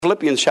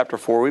Philippians chapter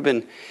 4, we've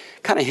been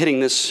kind of hitting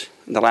this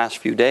in the last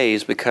few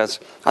days because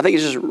I think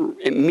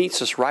it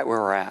meets us right where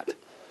we're at.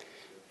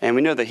 And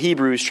we know that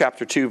Hebrews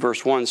chapter 2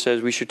 verse 1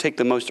 says we should take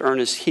the most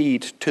earnest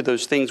heed to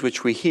those things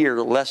which we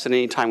hear, lest at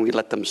any time we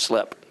let them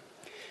slip.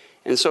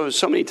 And so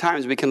many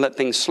times we can let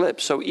things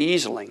slip so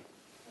easily.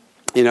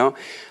 You know,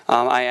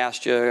 I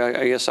asked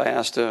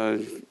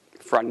Friday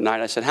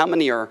night, I said, how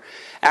many are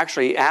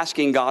actually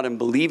asking God and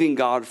believing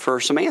God for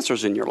some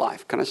answers in your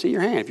life? Can I see your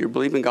hand? If you're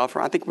believing God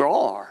for, I think we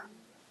all are.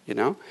 You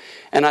know,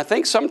 and I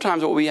think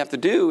sometimes what we have to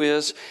do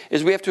is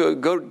we have to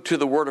go to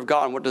the Word of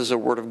God. And what does the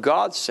Word of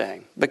God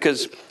say?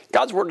 Because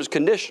God's Word is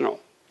conditional.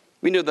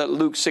 We know that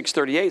Luke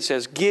 6:38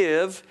 says,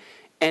 "Give,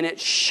 and it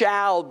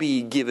shall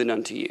be given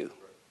unto you."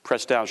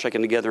 Pressed down,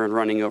 shaken together, and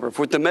running over.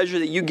 For with the measure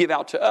that you give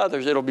out to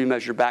others, it'll be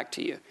measured back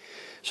to you.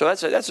 So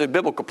that's a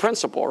biblical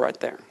principle right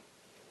there.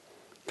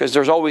 Because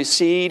there's always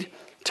seed,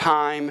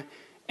 time,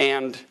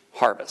 and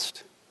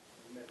harvest.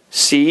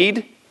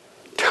 Seed,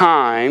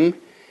 time,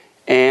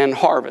 and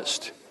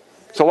harvest.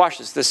 So watch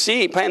this.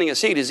 Planting a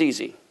seed is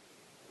easy.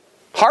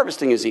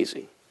 Harvesting is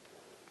easy.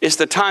 It's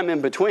the time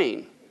in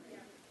between.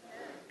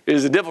 It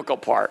is the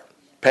difficult part.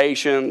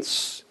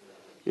 Patience.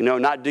 You know,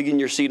 not digging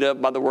your seed up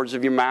by the words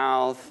of your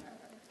mouth.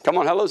 Come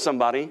on, hello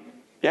somebody.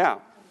 Yeah.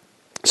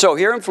 So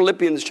here in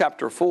Philippians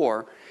chapter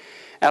 4,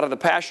 out of the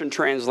Passion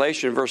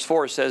Translation, verse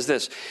 4 says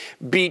this: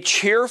 "Be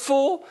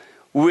cheerful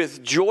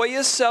with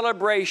joyous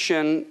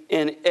celebration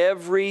in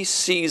every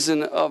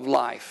season of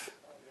life."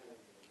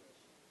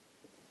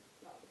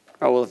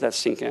 I will let that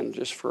sink in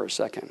just for a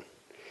second.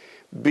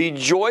 Be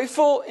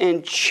joyful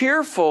and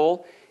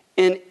cheerful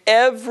in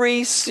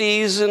every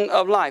season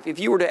of life. If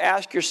you were to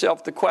ask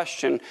yourself the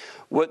question,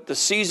 what the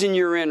season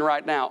you're in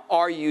right now,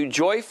 are you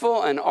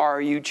joyful and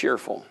are you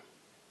cheerful?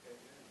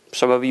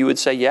 Some of you would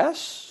say yes.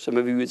 Some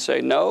of you would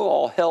say no.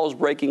 All hell is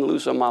breaking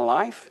loose on my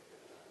life.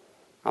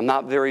 I'm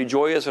not very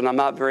joyous and I'm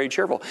not very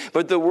cheerful.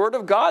 But the Word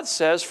of God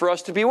says for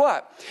us to be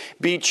what?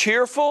 Be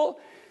cheerful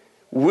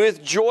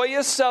with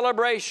joyous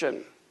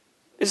celebration.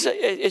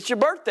 It's your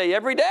birthday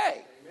every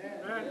day.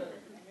 Amen.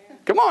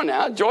 Come on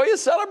now,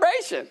 joyous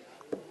celebration.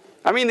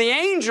 I mean, the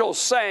angels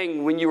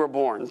sang when you were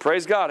born.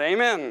 Praise God,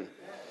 amen.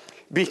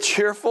 Be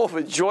cheerful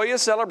with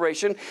joyous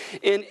celebration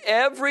in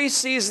every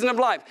season of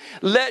life.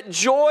 Let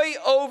joy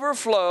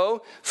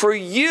overflow, for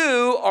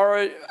you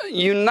are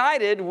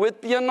united with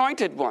the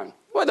Anointed One.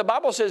 Well, the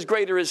Bible says,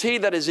 greater is He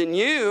that is in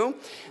you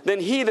than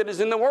he that is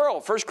in the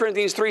world. 1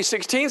 Corinthians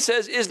 3:16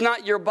 says, is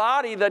not your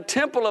body the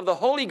temple of the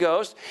Holy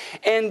Ghost,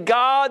 and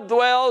God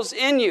dwells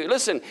in you?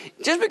 Listen,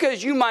 just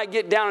because you might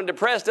get down and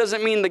depressed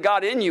doesn't mean the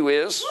God in you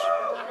is.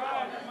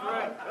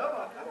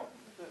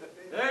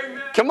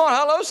 Come on,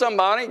 hello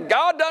somebody.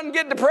 God doesn't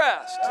get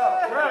depressed.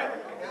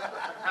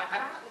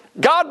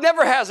 God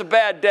never has a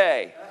bad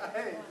day.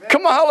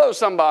 Come on, hello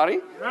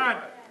somebody.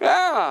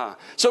 Yeah.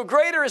 So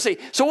greater is He.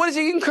 So what is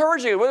He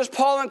encouraging us? What is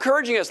Paul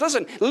encouraging us?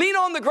 Listen, lean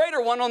on the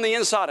greater one on the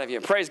inside of you.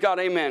 Praise God,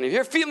 amen. If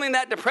you're feeling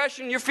that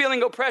depression, you're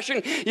feeling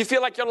oppression, you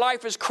feel like your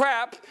life is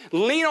crap,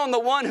 lean on the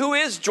one who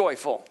is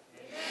joyful.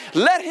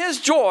 Let His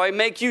joy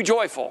make you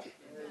joyful.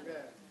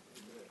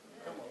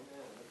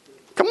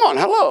 Come on,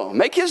 hello.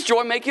 Make His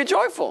joy make you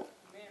joyful.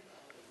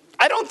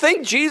 I don't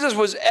think Jesus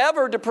was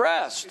ever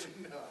depressed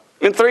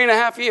in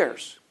 3.5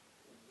 years.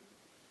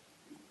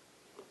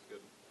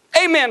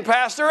 Amen,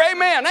 Pastor.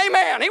 Amen.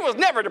 Amen. He was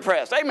never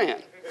depressed.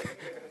 Amen.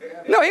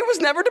 No, He was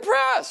never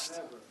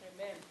depressed.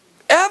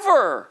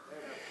 Ever.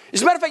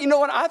 As a matter of fact, you know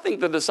what? I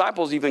think the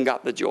disciples even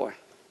got the joy.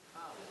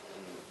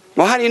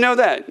 Well, how do you know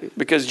that?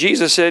 Because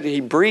Jesus said He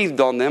breathed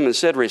on them and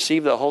said,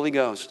 receive the Holy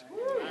Ghost.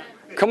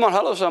 Come on,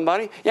 hello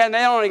somebody. Yeah, and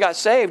they only got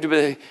saved,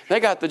 but they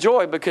got the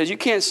joy because you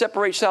can't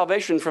separate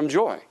salvation from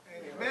joy.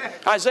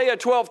 Isaiah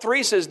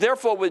 12:3 says,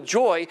 therefore with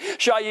joy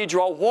shall ye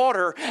draw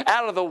water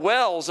out of the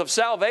wells of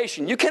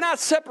salvation. You cannot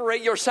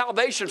separate your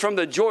salvation from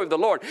the joy of the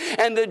Lord.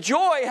 And the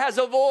joy has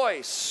a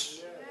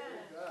voice.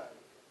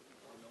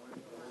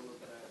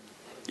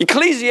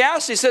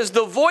 Ecclesiastes says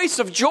the voice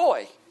of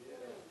joy.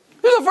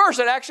 There's a verse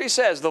that actually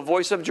says the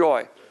voice of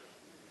joy.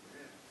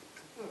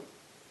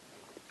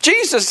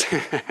 Jesus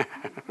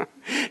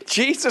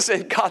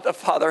and God the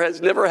Father has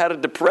never had a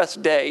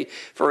depressed day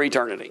for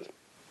eternity.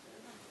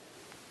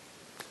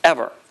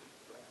 Ever.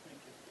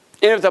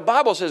 And if the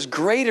Bible says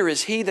greater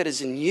is He that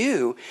is in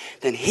you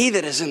than he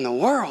that is in the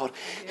world,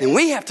 then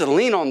we have to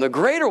lean on the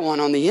greater one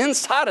on the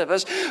inside of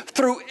us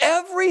through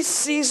every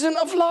season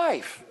of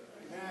life.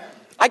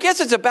 I guess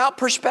it's about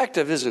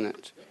perspective, isn't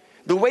it?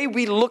 The way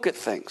we look at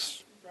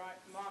things.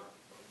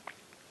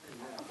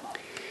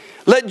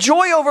 Let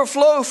joy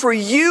overflow, for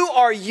you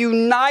are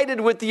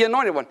united with the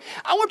Anointed One.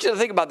 I want you to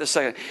think about this a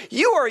second.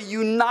 You are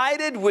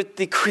united with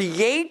the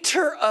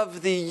Creator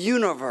of the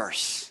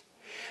universe.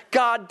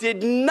 God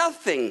did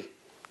nothing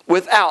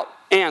without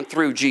and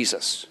through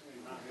Jesus.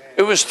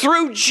 It was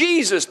through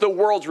Jesus the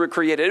worlds were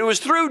created. It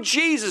was through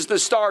Jesus the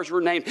stars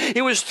were named.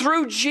 It was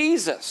through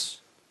Jesus.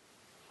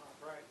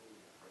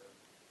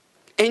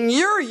 And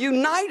you're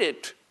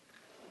united.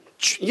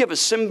 You have a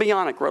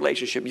symbiotic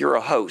relationship. You're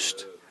a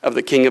host. of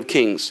the King of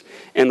Kings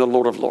and the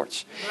Lord of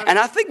Lords. And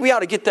I think we ought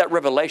to get that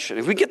revelation.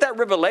 If we get that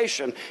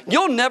revelation,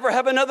 you'll never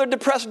have another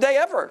depressed day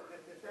ever.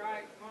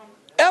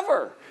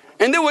 Ever.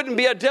 And there wouldn't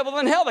be a devil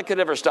in hell that could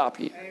ever stop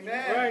you.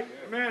 Amen. Right.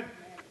 Amen.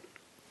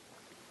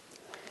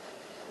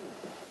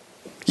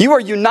 You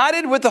are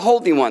united with the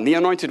Holy One, the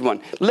Anointed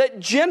One. Let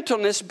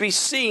gentleness be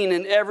seen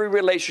in every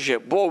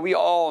relationship. Boy, we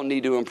all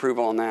need to improve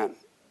on that.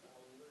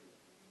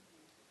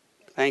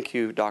 Thank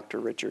you, Dr.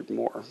 Richard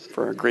Moore,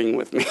 for agreeing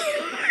with me.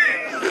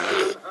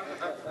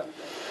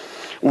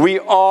 We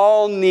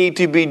all need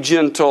to be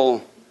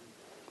gentle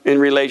in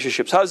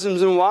relationships.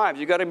 Husbands and wives,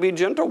 you got to be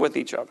gentle with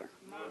each other.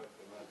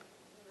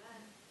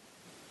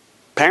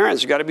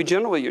 Parents, you got to be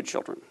gentle with your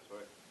children.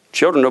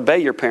 Children, obey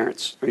your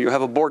parents, or you'll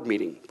have a board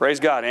meeting. Praise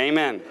God.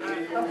 Amen.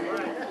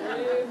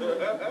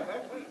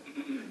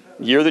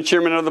 You're the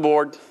chairman of the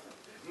board.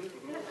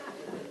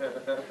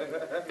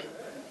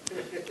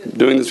 I'm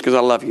doing this because I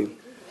love you.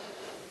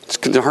 It's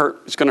going to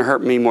hurt. It's going to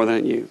hurt me more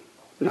than you.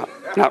 No,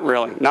 not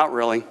really. Not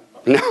really.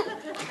 No.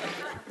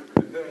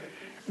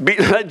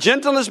 Let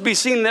gentleness be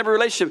seen in every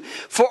relationship.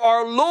 For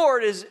our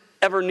Lord is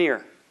ever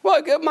near.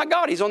 Well, my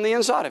God, He's on the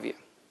inside of you.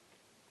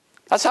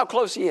 That's how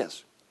close He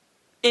is.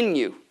 In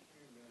you.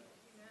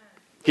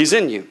 He's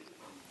in you.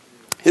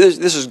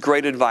 This is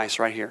great advice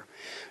right here.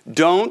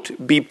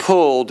 Don't be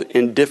pulled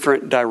in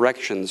different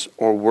directions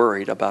or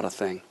worried about a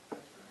thing.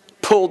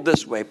 Pulled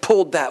this way,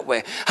 pulled that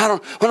way.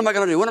 What am I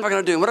going to do? What am I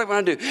going to do? What am I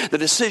going to do? The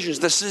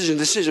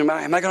decision.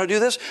 Am I going to do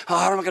this? Oh,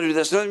 how am I going to do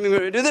this? No, I'm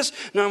going to do this.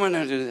 No, I'm going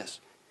to do this.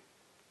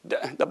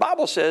 The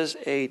Bible says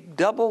a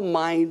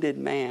double-minded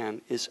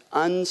man is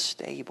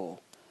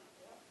unstable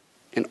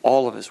in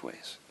all of his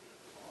ways.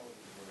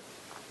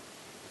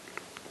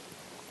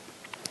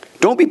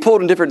 Don't be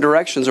pulled in different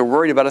directions or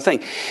worried about a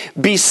thing.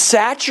 Be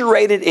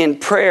saturated in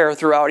prayer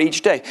throughout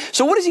each day.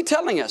 So what is he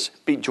telling us?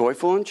 Be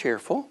joyful and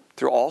cheerful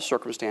through all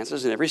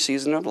circumstances in every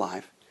season of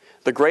life.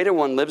 The greater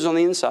one lives on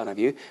the inside of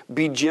you.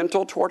 Be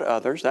gentle toward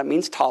others. That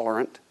means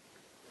tolerant.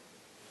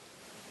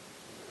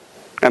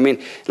 I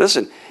mean,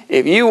 listen,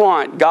 if you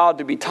want God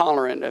to be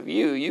tolerant of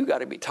you, you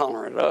got to be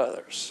tolerant of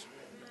others.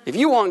 If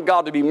you want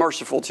God to be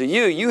merciful to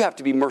you, you have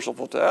to be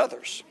merciful to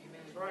others.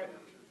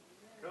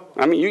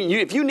 I mean,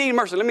 if you need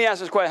mercy, let me ask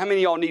this question. How many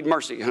of y'all need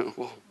mercy?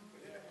 Well,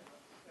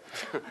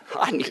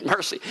 I need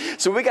mercy.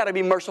 So we got to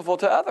be merciful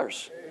to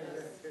others.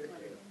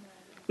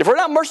 If we're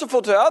not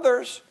merciful to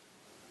others,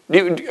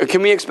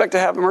 can we expect to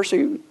have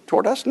mercy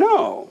toward us?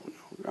 No.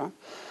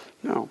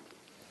 No.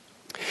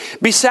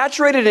 Be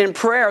saturated in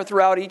prayer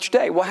throughout each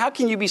day. Well, how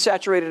can you be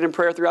saturated in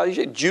prayer throughout each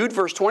day? Jude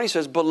verse 20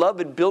 says,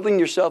 Beloved, building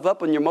yourself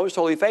up in your most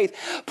holy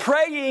faith,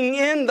 praying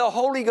in the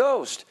Holy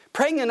Ghost,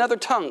 praying in other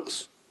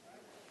tongues.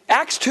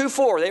 Acts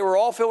 2:4, they were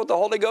all filled with the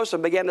Holy Ghost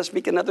and began to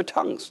speak in other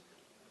tongues.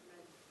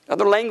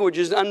 Other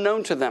languages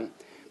unknown to them.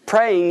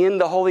 Praying in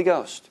the Holy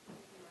Ghost.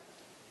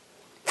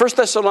 1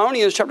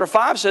 Thessalonians chapter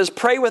 5 says,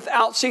 pray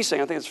without ceasing.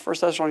 I think it's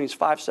 1 Thessalonians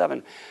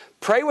 5:7.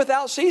 Pray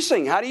without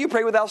ceasing. How do you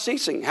pray without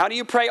ceasing? How do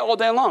you pray all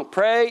day long?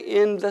 Pray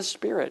in the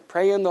Spirit.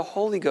 Pray in the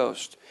Holy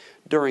Ghost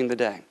during the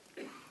day.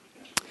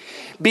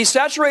 Be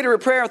saturated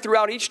with prayer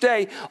throughout each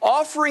day,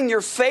 offering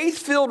your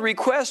faith-filled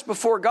requests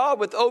before God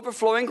with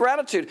overflowing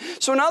gratitude.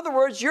 So in other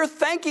words, you're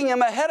thanking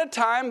Him ahead of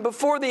time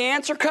before the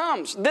answer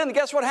comes. Then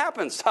guess what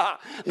happens?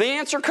 The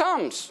answer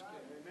comes.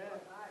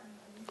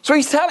 So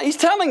he's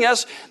telling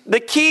us the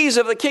keys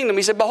of the kingdom.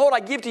 He said, behold, I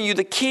give to you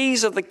the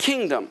keys of the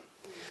kingdom.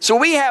 So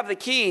we have the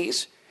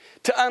keys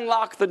to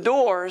unlock the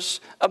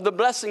doors of the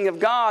blessing of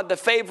God, the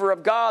favor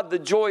of God, the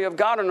joy of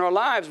God in our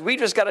lives. We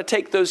just got to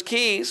take those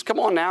keys, come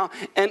on now,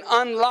 and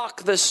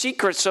unlock the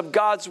secrets of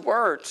God's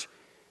Word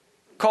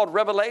called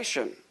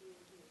revelation.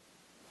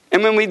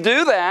 And when we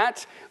do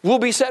that, we'll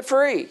be set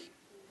free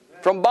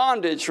from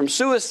bondage, from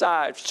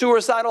suicide,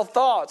 suicidal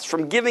thoughts,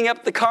 from giving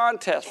up the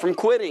contest, from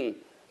quitting.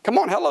 Come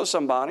on, hello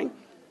somebody.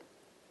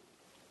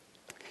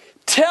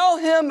 Tell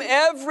Him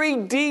every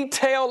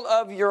detail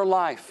of your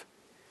life.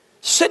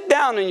 Sit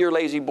down in your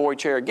lazy boy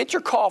chair. Get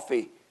your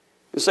coffee.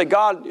 And say,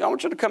 God, I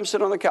want you to come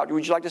sit on the couch.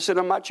 Would you like to sit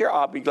on my chair?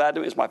 I'll be glad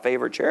to. It's my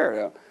favorite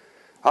chair.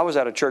 I was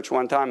at a church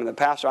one time, and the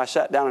pastor, I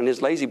sat down in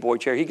his lazy boy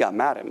chair. He got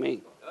mad at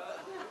me.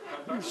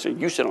 He said,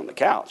 you sit on the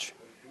couch.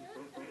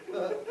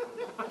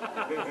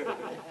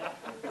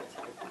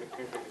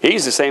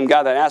 He's the same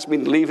guy that asked me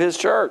to leave his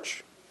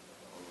church.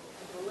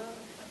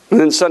 And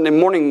then Sunday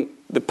morning,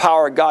 the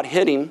power of God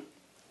hit him.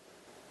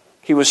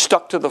 He was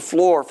stuck to the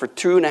floor for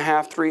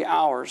 2.5, 3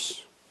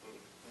 hours.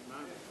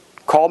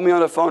 Called me on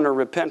the phone and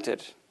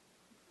repented.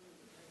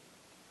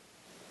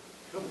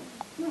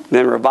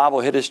 Then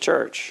revival hit his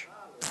church.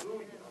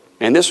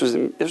 And this was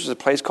a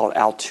place called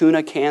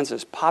Altoona,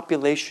 Kansas.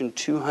 Population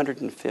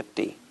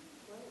 250.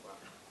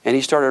 And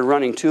he started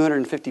running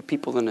 250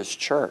 people in his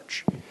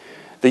church.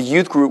 The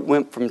youth group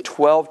went from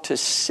 12 to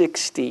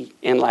 60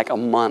 in like a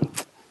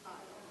month.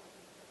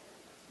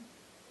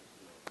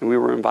 And we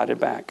were invited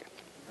back.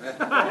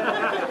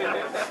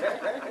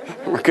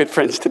 We're good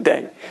friends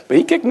today. But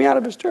he kicked me out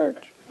of his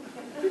church.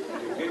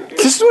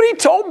 This is what he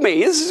told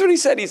me. This is what he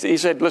said. He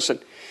said, listen,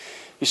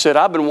 He said,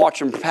 I've been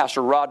watching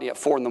Pastor Rodney at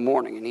 4 in the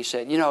morning. And he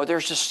said, there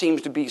just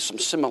seems to be some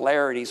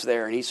similarities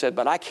there. And he said,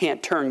 but I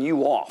can't turn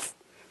you off.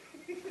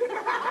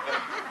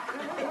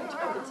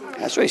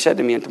 That's what he said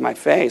to me into my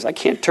face. I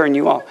can't turn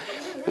you off.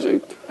 I said,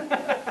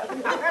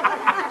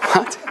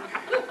 what?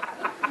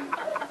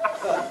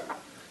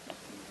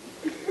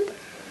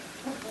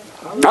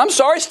 I'm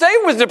sorry, stay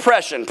with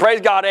depression.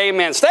 Praise God,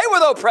 amen. Stay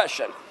with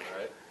oppression.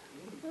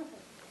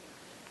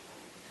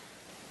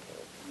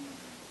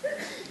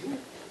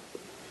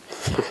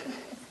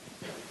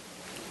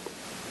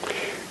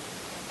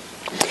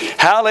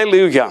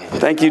 Hallelujah.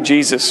 Thank you,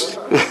 Jesus.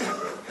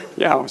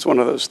 Yeah, it's one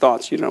of those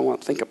thoughts you don't want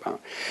to think about.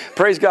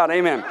 Praise God.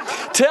 Amen.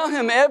 Tell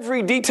him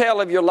every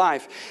detail of your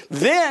life.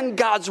 Then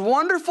God's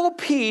wonderful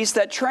peace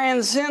that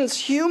transcends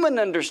human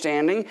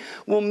understanding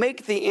will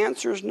make the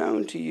answers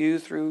known to you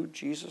through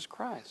Jesus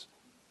Christ.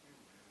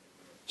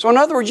 So in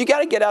other words, you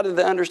got to get out of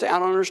the understand. I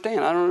don't understand.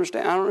 I don't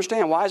understand. I don't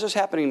understand. Why is this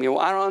happening to me? Well,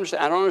 I don't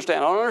understand. I don't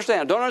understand. I don't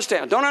understand. I don't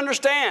understand. I don't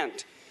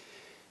understand.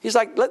 He's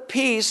like, let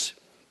peace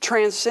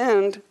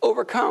transcend,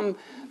 overcome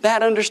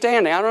that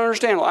understanding. I don't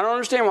understand. I don't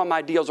understand why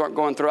my deals aren't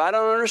going through. I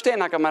don't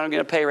understand how come I don't get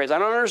a pay raise. I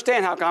don't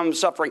understand how come I'm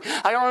suffering.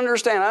 I don't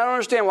understand. I don't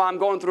understand why I'm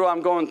going through what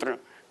I'm going through.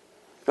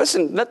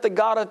 Listen, let the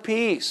God of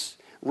peace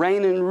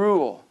reign and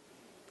rule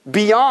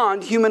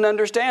beyond human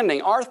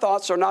understanding. Our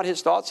thoughts are not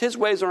his thoughts. His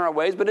ways are our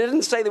ways. But it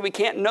didn't say that we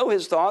can't know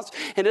his thoughts.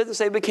 It doesn't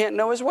say we can't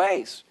know his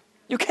ways.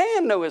 You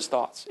can know his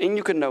thoughts and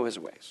you can know his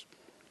ways.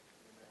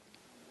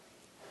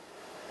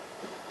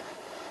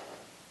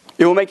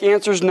 It will make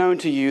answers known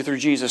to you through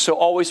Jesus. So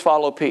always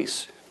follow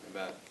peace.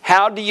 Amen.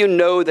 How do you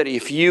know that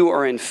if you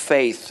are in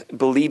faith,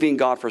 believing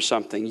God for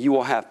something, you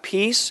will have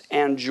peace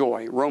and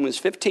joy?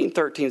 Romans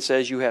 15:13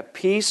 says you have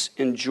peace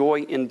and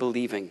joy in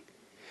believing.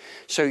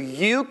 So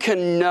you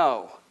can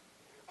know.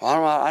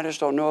 Well, I just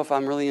don't know if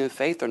I'm really in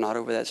faith or not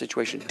over that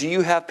situation. Do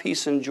you have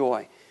peace and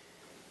joy?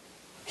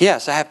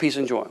 Yes, I have peace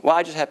and joy. Well,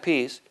 I just have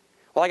peace.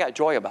 Well, I got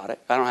joy about it.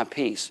 I don't have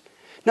peace.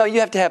 No, you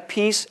have to have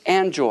peace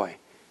and joy.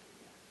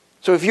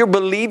 So if you're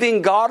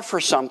believing God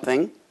for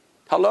something,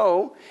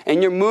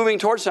 and you're moving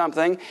towards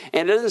something,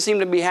 and it doesn't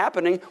seem to be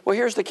happening, well,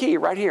 here's the key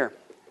right here.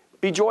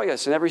 Be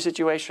joyous in every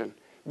situation.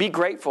 Be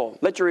grateful.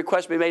 Let your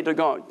request be made to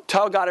God.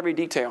 Tell God every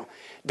detail.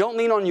 Don't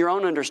lean on your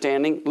own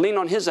understanding. Lean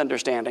on his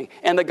understanding.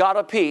 And the God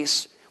of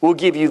peace will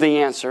give you the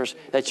answers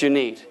that you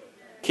need.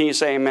 Can you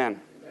say amen?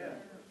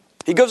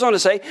 He goes on to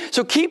say,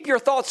 so keep your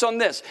thoughts on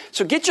this.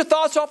 So get your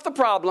thoughts off the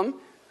problem.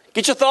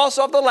 Get your thoughts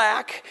off the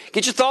lack.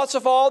 Get your thoughts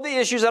off all the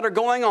issues that are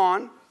going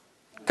on.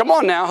 Come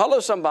on now. Hello,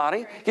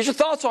 somebody. Get your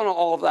thoughts on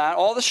all of that.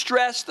 All the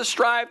stress, the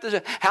strife,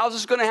 how's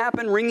this going to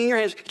happen, wringing your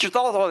hands. Get your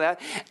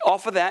thoughts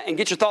off of that, and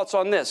get your thoughts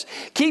on this.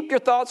 Keep your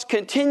thoughts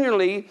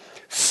continually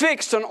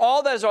fixed on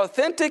all that is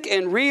authentic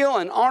and real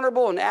and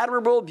honorable and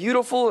admirable,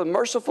 beautiful and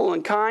merciful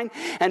and kind.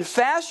 And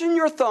fasten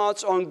your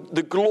thoughts on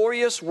the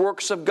glorious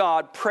works of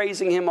God,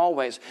 praising him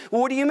always.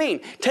 Well, what do you mean?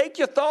 Take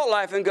your thought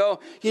life and go,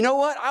 you know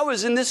what? I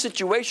was in this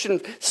situation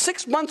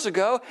 6 months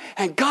ago,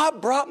 and God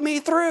brought me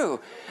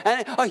through.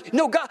 And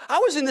God, I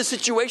was in this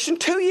situation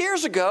 2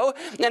 years ago,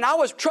 and I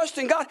was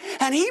trusting God,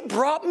 and he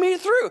brought me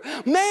through.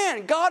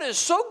 Man, God is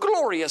so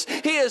glorious.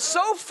 He is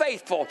so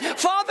faithful.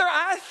 Father,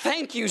 I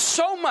thank you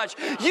so much.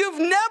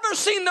 You've never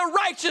seen the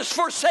righteous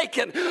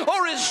forsaken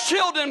or his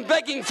children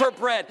begging for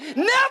bread.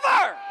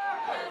 Never!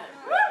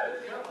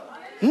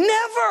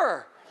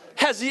 Never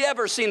has he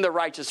ever seen the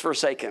righteous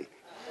forsaken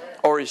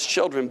or his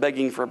children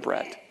begging for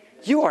bread.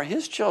 You are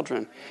his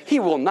children. He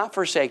will not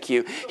forsake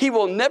you. He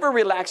will never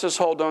relax his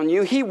hold on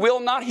you. He will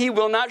not,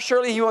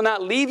 surely he will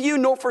not leave you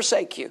nor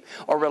forsake you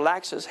or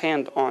relax his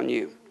hand on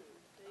you.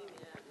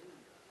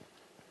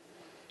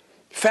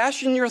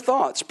 Fashion your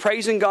thoughts,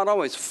 praising God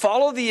always.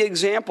 Follow the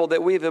example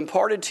that we have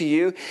imparted to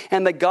you,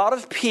 and the God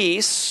of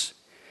peace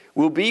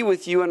will be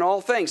with you in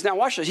all things. Now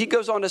watch this. He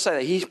goes on to say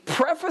that. He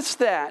prefaced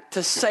that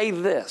to say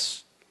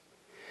this.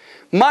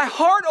 My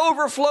heart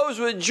overflows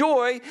with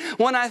joy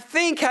when I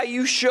think how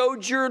you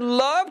showed your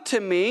love to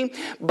me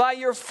by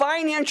your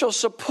financial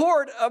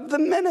support of the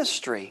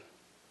ministry.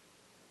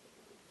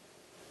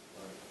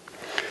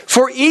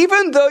 For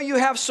even though you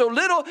have so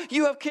little,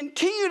 you have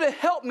continued to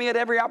help me at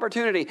every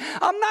opportunity.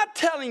 I'm not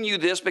telling you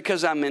this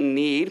because I'm in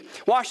need.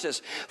 Watch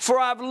this. For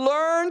I've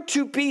learned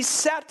to be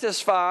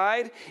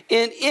satisfied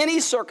in any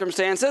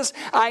circumstances.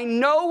 I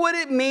know what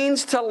it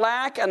means to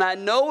lack, and I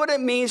know what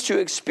it means to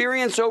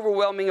experience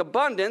overwhelming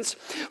abundance.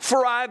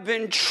 For I've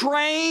been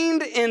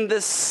trained in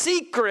the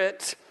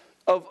secret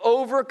of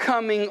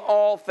overcoming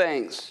all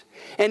things.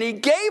 And he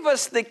gave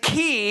us the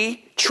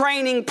key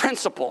training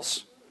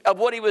principles of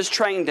what he was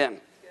trained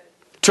in.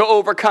 To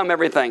overcome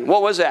everything.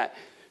 What was that?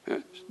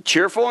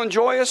 Cheerful and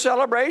joyous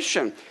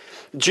celebration.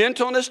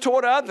 Gentleness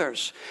toward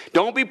others.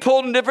 Don't be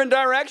pulled in different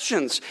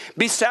directions.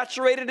 Be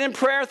saturated in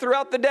prayer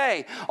throughout the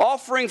day.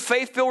 Offering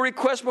faith-filled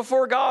requests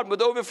before God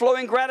with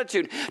overflowing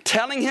gratitude.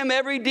 Telling him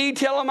every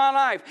detail of my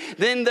life.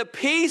 Then the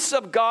peace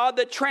of God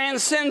that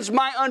transcends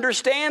my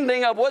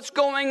understanding of what's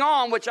going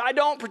on, which I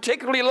don't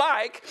particularly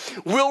like,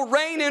 will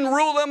reign and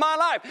rule in my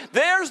life.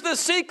 There's the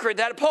secret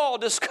that Paul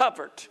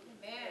discovered.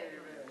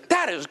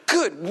 That is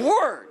good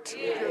word.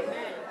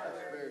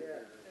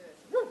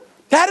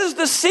 That is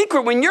the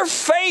secret. When you're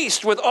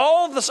faced with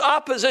all this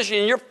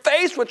opposition, you're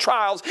faced with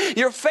trials,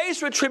 you're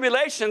faced with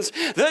tribulations,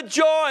 the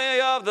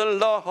joy of the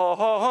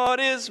Lord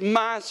is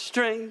my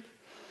strength.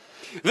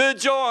 The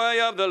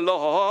joy of the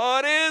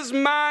Lord is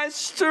my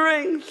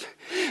strength.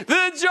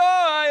 The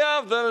joy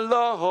of the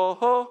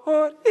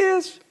Lord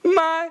is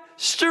my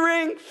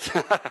strength.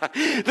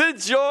 The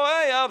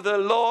joy of the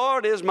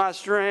Lord is my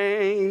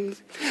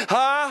strength.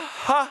 Ha,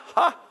 ha,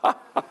 ha, ha.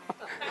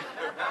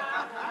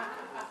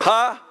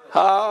 Ha,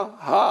 ha,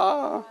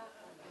 ha.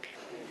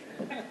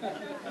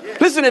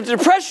 Listen, if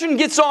depression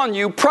gets on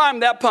you,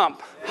 prime that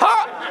pump.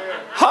 Ha,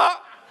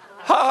 ha,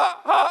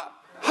 ha, ha,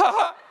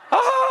 ha,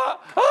 ha, ha.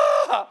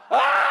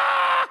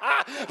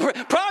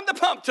 Prime the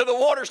pump till the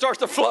water starts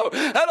to flow.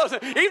 Even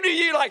if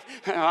you like,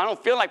 I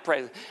don't feel like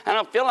praising. I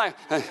don't feel like,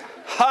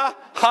 ha,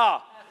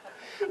 ha.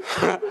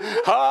 Ha,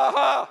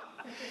 ha.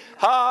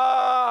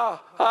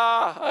 Ha,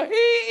 ha.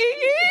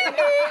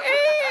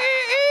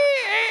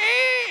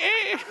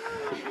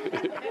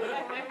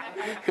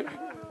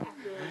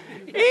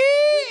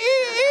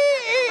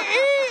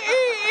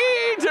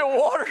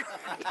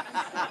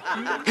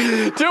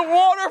 Till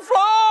water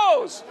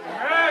flows.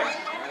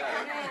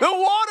 The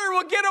water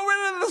will get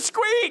rid of the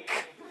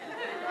squeak.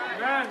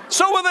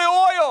 So will the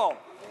oil.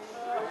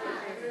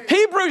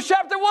 Hebrews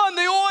chapter 1,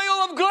 the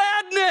oil of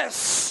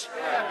gladness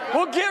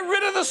will get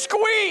rid of the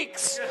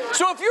squeaks.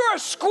 So if you're a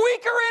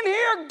squeaker in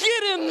here,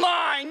 get in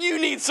line. You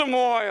need some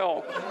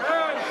oil.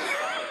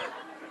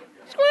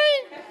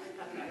 Squeak.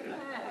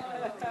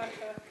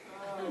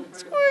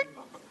 Squeak.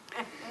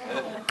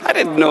 I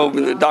didn't know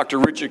that Dr.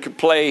 Richard could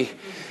play,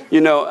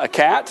 a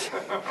cat.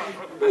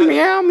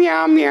 Meow,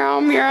 meow, meow,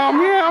 meow,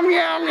 meow, meow,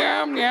 meow,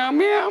 meow, meow,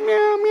 meow,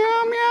 meow,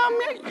 meow,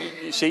 meow.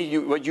 You see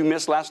what you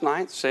missed last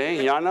night?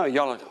 See, I know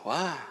y'all like,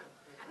 wow.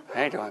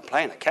 Hey, I'm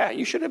playing a cat.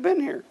 You should have been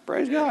here.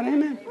 Praise God,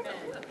 amen.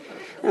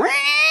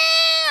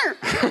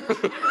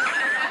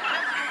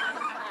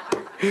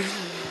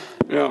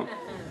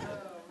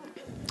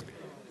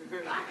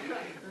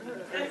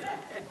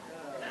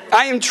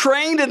 I am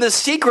trained in the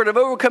secret of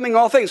overcoming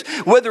all things.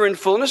 Whether in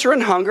fullness or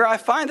in hunger, I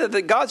find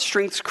that God's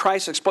strength,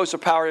 Christ's explosive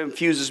power,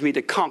 infuses me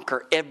to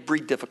conquer every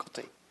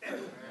difficulty.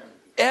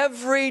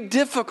 Every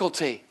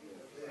difficulty.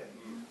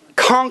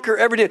 Conquer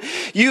every day.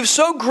 You've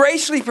so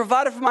graciously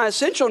provided for my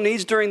essential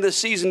needs during this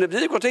season of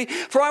difficulty.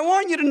 For I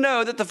want you to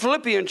know that the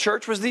Philippian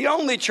church was the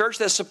only church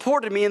that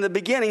supported me in the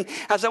beginning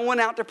as I went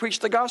out to preach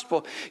the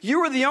gospel. You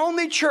were the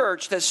only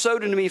church that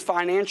sowed into me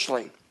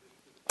financially.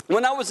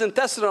 When I was in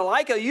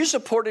Thessalonica, you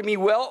supported me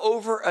well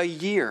over a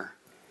year.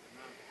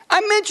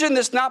 I mention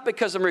this not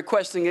because I'm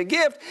requesting a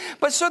gift,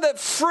 but so that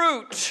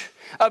fruit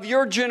of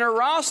your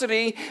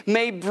generosity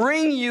may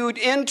bring you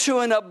into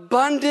an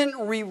abundant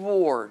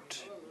reward.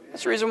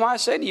 That's the reason why I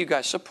say to you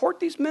guys, support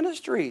these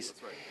ministries.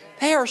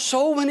 They are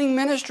soul-winning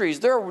ministries.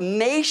 They're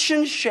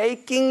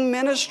nation-shaking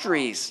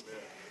ministries.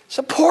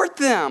 Support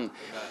them.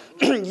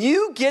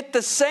 You get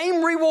the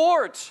same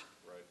rewards.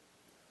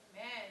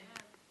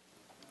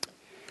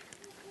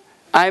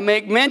 I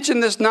make mention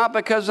this not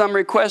because I'm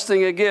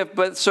requesting a gift,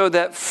 but so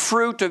that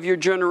fruit of your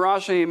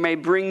generosity may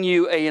bring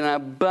you an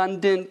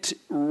abundant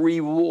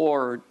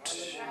reward.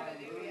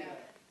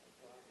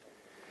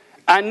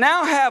 I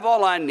now have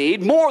all I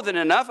need, more than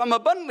enough. I'm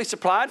abundantly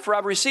supplied, for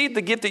I've received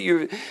the gift that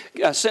you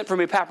sent from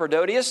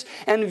Epaphroditus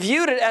and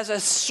viewed it as a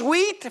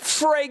sweet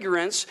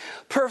fragrance,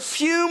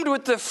 perfumed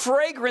with the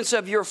fragrance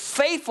of your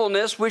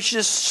faithfulness, which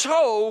is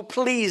so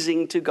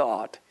pleasing to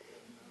God.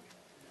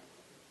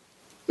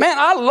 Man,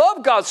 I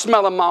love God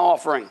smelling my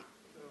offering.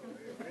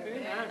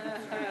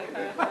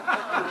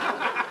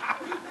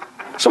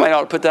 Somebody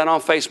ought to put that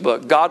on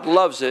Facebook. God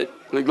loves it.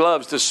 He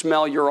loves to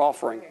smell your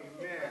offering.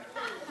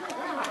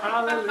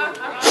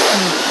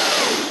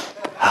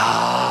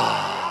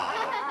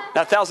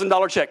 That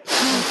 $1,000 check.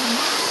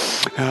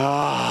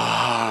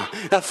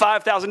 That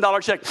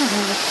 $5,000 check.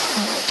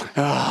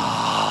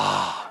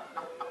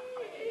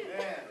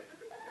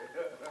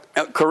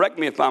 Correct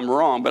me if I'm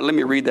wrong, but let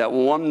me read that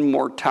one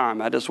more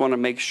time. I just want to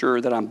make sure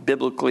that I'm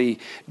biblically,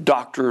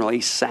 doctrinally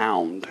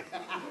sound.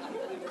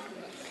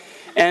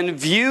 And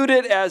viewed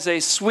it as a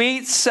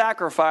sweet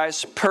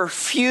sacrifice,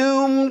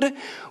 perfumed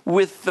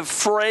with the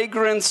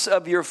fragrance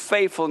of your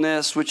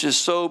faithfulness, which is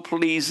so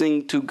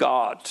pleasing to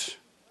God.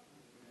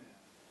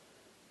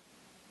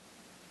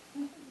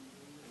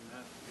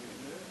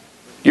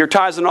 Your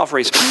tithes and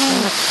offerings.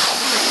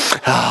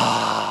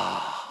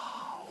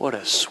 What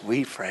a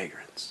sweet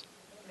fragrance.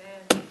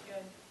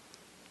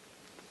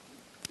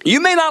 You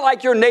may not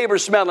like your neighbor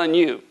smelling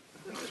you.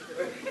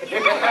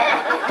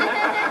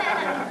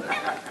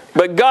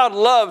 But God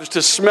loves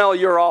to smell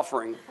your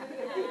offering.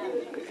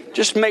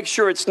 Just make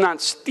sure it's not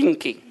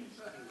stinky.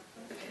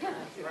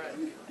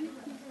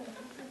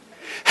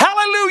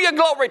 Hallelujah,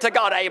 glory to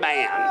God,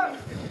 amen.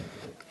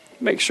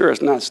 Make sure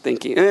it's not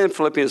stinky. And then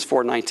Philippians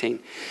 4:19.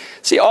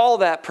 See, all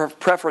that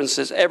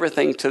preferences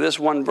everything to this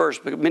one verse.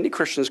 But many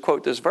Christians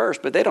quote this verse,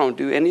 but they don't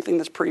do anything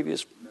that's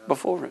previous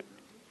before it.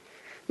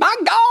 My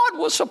God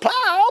will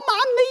supply all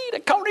my need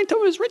according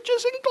to his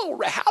riches and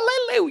glory.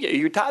 Hallelujah.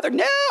 You tither?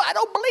 No, I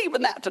don't believe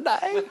in that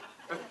today.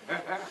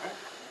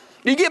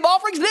 You give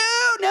offerings? No.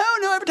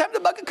 Every time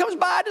the bucket comes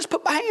by, I just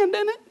put my hand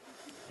in it.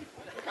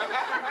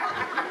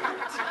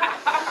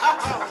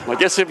 Well, I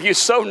guess if you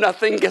sow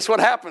nothing, guess what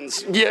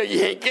happens? You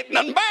ain't getting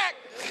nothing back.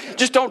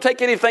 Just don't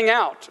take anything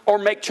out or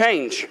make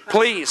change.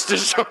 Please,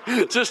 just don't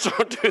do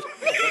that.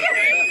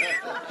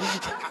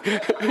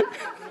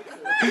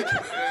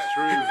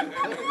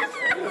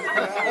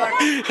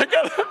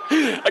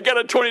 I got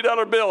a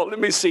 $20 bill. Let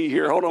me see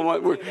here. Hold on.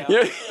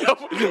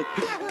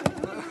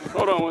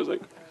 Hold on one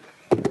second.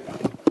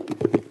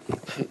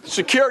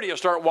 Security will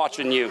start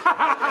watching you.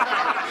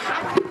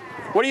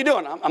 What are you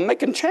doing? I'm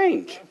making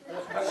change.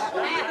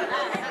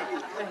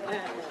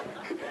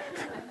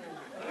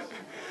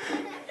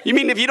 You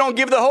mean if you don't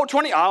give the whole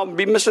 20, I'll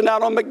be missing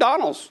out on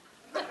McDonald's.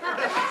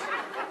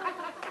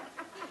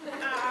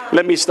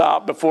 Let me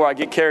stop before I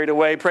get carried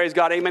away. Praise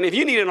God. Amen. If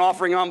you need an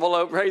offering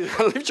envelope,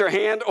 lift your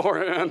hand,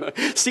 or on the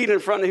seat in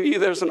front of you,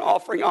 there's an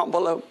offering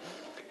envelope.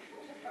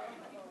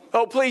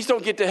 Oh, please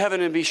don't get to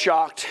heaven and be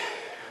shocked.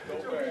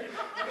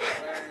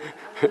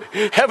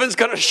 Heaven's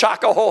going to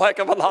shock a whole heck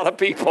of a lot of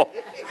people.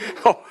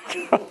 Oh,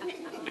 my God.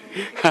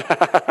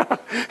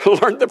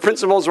 Learn the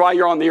principles while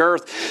you're on the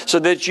earth so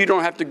that you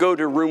don't have to go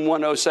to room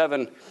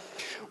 107.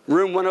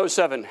 Room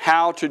 107,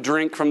 how to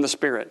drink from the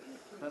Spirit.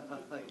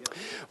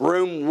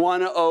 Room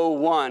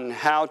 101,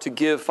 how to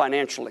give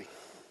financially.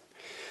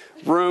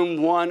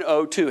 Room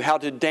 102, how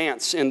to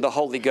dance in the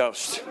Holy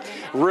Ghost.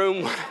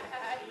 You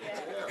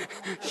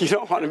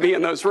don't want to be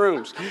in those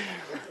rooms.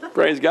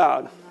 Praise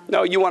God.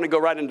 No, you want to go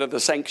right into the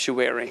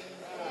sanctuary.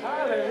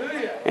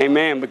 Hallelujah.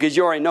 Amen. Because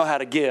you already know how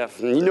to give,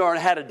 and you know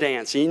how to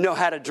dance, and you know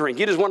how to drink.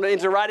 You just want to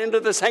enter right into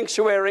the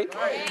sanctuary.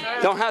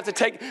 Don't have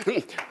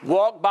to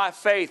walk by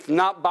faith,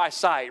 not by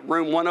sight.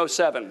 Room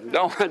 107.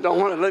 Don't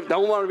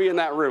want to be in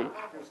that room.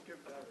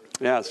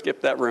 Yeah,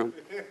 skip that room.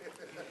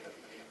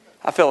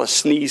 I feel a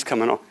sneeze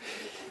coming on.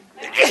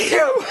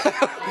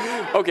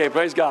 Okay,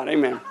 praise God.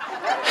 Amen.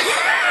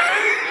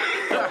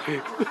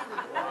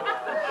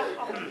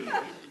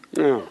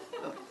 Yeah.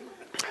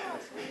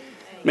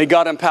 May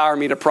God empower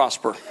me to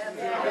prosper.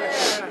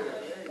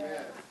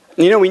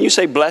 You know, when you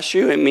say bless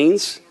you, it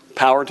means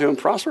power to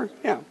prosper.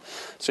 Yeah.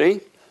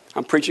 See,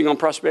 I'm preaching on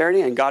prosperity,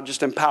 and God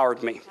just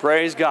empowered me.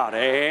 Praise God.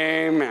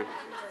 Amen.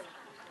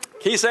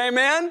 Can you say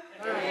amen?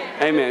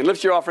 Amen. Amen.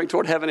 Lift your offering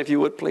toward heaven if you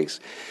would, please.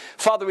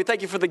 Father, we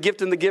thank you for the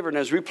gift and the giver. And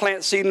as we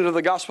plant seed into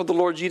the gospel of the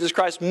Lord Jesus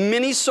Christ,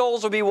 many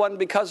souls will be won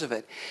because of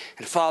it.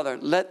 And Father,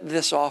 let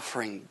this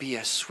offering be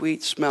a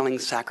sweet-smelling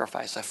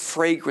sacrifice, a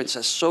fragrance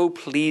that's so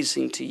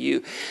pleasing to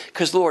you.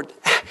 Because, Lord,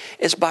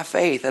 it's by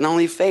faith and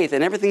only faith.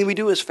 And everything we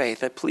do is faith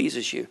that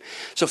pleases you.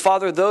 So,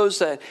 Father, those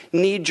that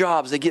need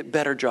jobs, they get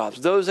better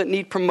jobs. Those that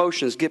need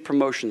promotions, get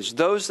promotions.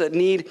 Those that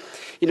need,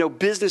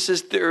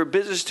 business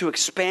to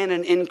expand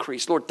and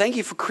increase. Lord, thank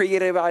you for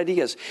creative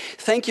ideas.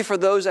 Thank you for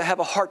those that have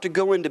a heart to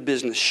go into business.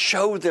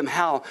 Show them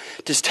how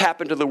to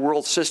tap into the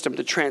world system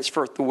to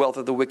transfer the wealth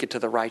of the wicked to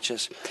the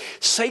righteous.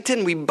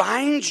 Satan, we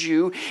bind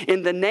you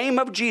in the name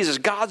of Jesus.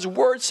 God's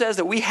word says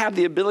that we have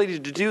the ability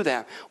to do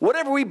that.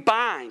 Whatever we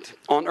bind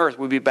on earth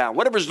will be bound.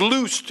 Whatever's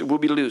loosed will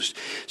be loosed.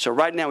 So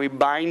right now we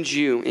bind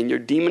you and your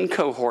demon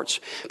cohorts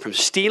from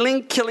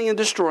stealing, killing, and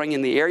destroying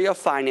in the area of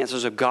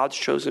finances of God's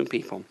chosen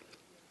people.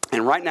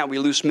 And right now we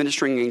loose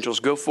ministering angels.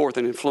 Go forth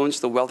and influence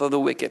the wealth of the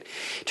wicked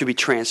to be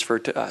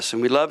transferred to us.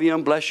 And we love you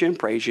and bless you and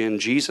praise you in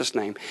Jesus'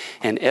 name.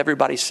 And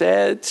everybody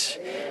said,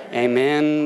 amen.